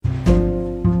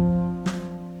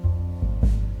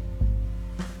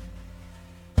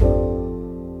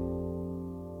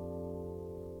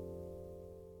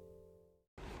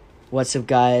What's up,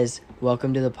 guys?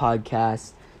 Welcome to the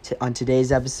podcast. On today's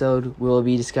episode, we will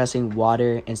be discussing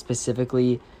water and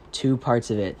specifically two parts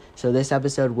of it. So this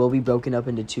episode will be broken up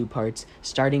into two parts,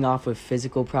 starting off with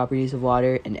physical properties of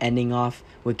water and ending off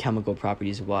with chemical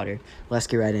properties of water. Let's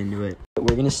get right into it.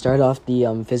 We're going to start off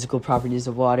the physical properties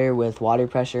of water with water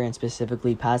pressure and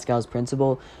specifically Pascal's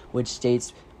principle, which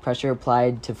states pressure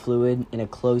applied to fluid in a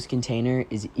closed container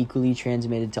is equally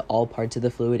transmitted to all parts of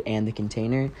the fluid and the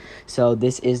container. So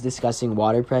this is discussing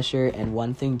water pressure, and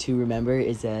one thing to remember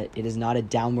is that it is not a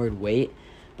downward weight,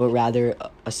 but rather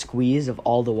a squeeze of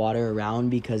all the water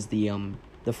around because the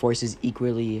force is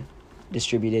equally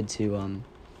distributed to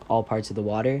all parts of the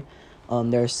water.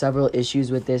 There are several issues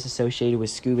with this associated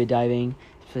with scuba diving.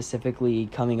 Specifically,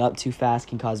 coming up too fast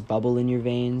can cause bubble in your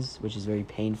veins, which is very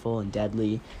painful and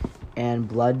deadly. And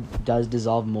blood does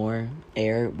dissolve more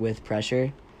air with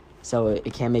pressure, so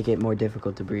it can make it more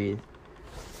difficult to breathe.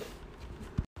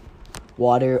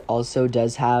 Water also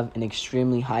does have an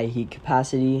extremely high heat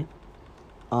capacity.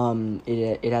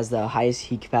 It has the highest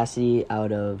heat capacity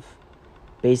out of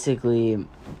basically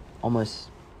almost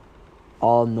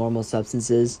all normal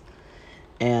substances.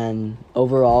 And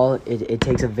overall, it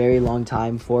takes a very long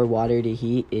time for water to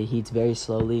heat. It heats very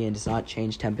slowly and does not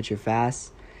change temperature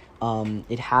fast.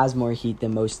 It has more heat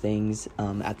than most things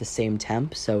at the same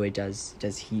temp, so it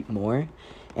does heat more.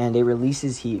 And it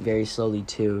releases heat very slowly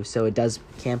too, so it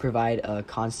can provide a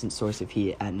constant source of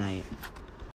heat at night.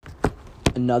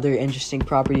 Another interesting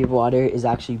property of water is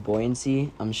actually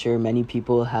buoyancy. I'm sure many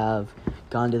people have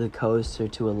gone to the coast or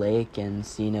to a lake and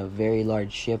seen a very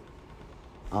large ship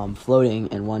floating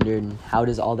and wondered, how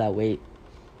does all that weight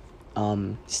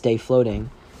stay floating?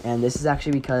 And this is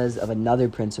actually because of another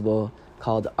principle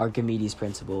called Archimedes'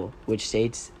 principle, which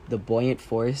states the buoyant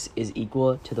force is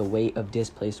equal to the weight of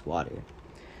displaced water.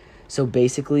 So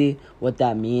basically, what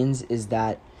that means is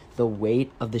that the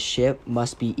weight of the ship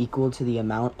must be equal to the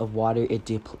amount of water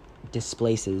it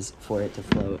displaces for it to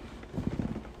float.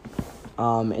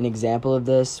 An example of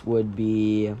this would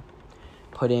be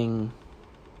putting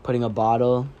a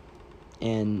bottle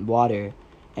in water,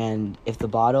 and if the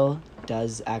bottle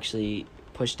does actually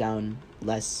push down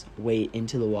less weight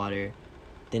into the water,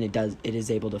 then it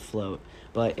is able to float.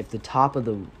 But if the top of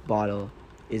the bottle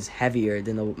is heavier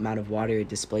than the amount of water it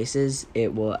displaces,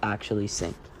 it will actually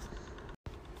sink.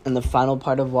 And the final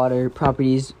part of water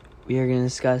properties we are going to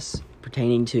discuss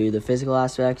pertaining to the physical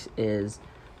aspects is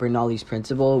Bernoulli's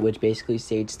principle, which basically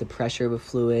states the pressure of a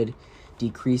fluid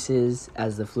decreases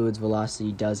as the fluid's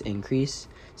velocity does increase.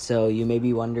 So you may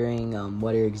be wondering,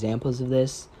 what are examples of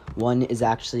this? One is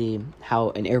actually how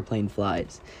an airplane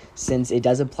flies. Since it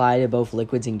does apply to both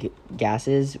liquids and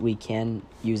gases, we can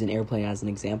use an airplane as an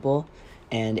example.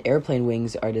 And airplane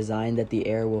wings are designed that the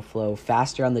air will flow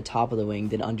faster on the top of the wing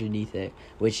than underneath it,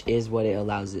 which is what it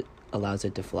allows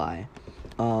it to fly.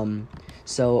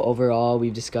 So overall,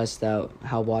 we've discussed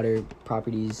how water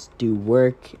properties do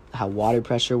work, how water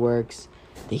pressure works,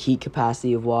 the heat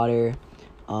capacity of water,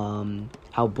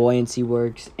 how buoyancy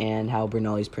works, and how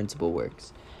Bernoulli's principle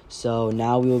works. So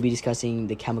now we will be discussing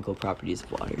the chemical properties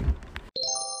of water.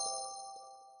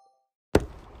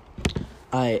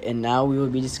 Alright, and now we will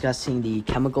be discussing the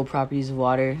chemical properties of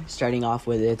water, starting off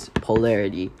with its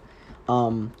polarity.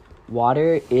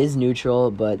 Water is neutral,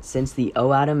 but since the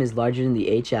O atom is larger than the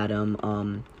H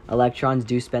atom, electrons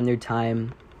do spend their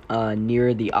time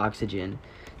near the oxygen.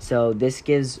 So this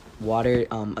gives water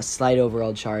a slight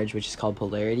overall charge, which is called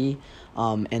polarity.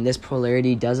 And this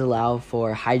polarity does allow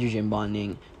for hydrogen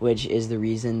bonding, which is the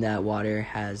reason that water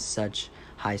has such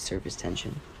high surface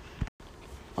tension.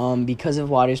 Because of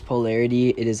water's polarity,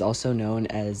 it is also known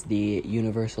as the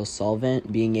universal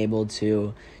solvent, being able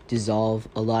to dissolve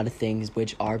a lot of things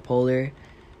which are polar,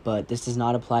 but this does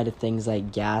not apply to things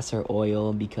like gas or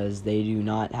oil because they do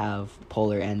not have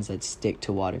polar ends that stick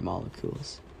to water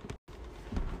molecules.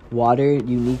 Water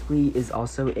uniquely is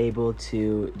also able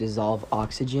to dissolve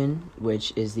oxygen,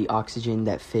 which is the oxygen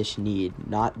that fish need,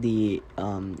 not the O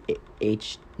and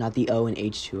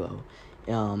H2O.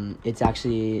 It's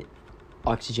actually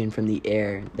oxygen from the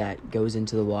air that goes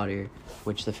into the water,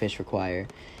 which the fish require.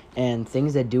 And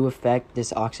things that do affect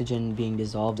this oxygen being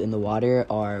dissolved in the water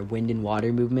are wind and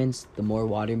water movements. The more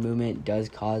water movement does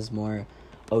cause more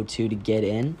O2 to get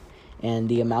in, and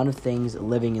the amount of things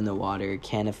living in the water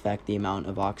can affect the amount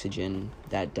of oxygen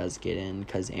that does get in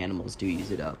because animals do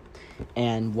use it up.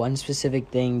 And one specific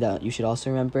thing that you should also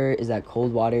remember is that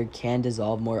cold water can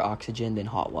dissolve more oxygen than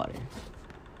hot water.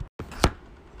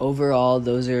 Overall,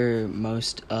 those are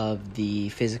most of the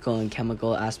physical and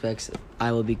chemical aspects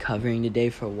I will be covering today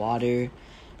for water.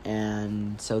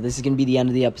 And so this is going to be the end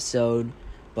of the episode.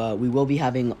 But we will be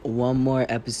having one more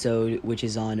episode, which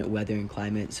is on weather and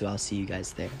climate, so I'll see you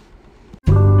guys there.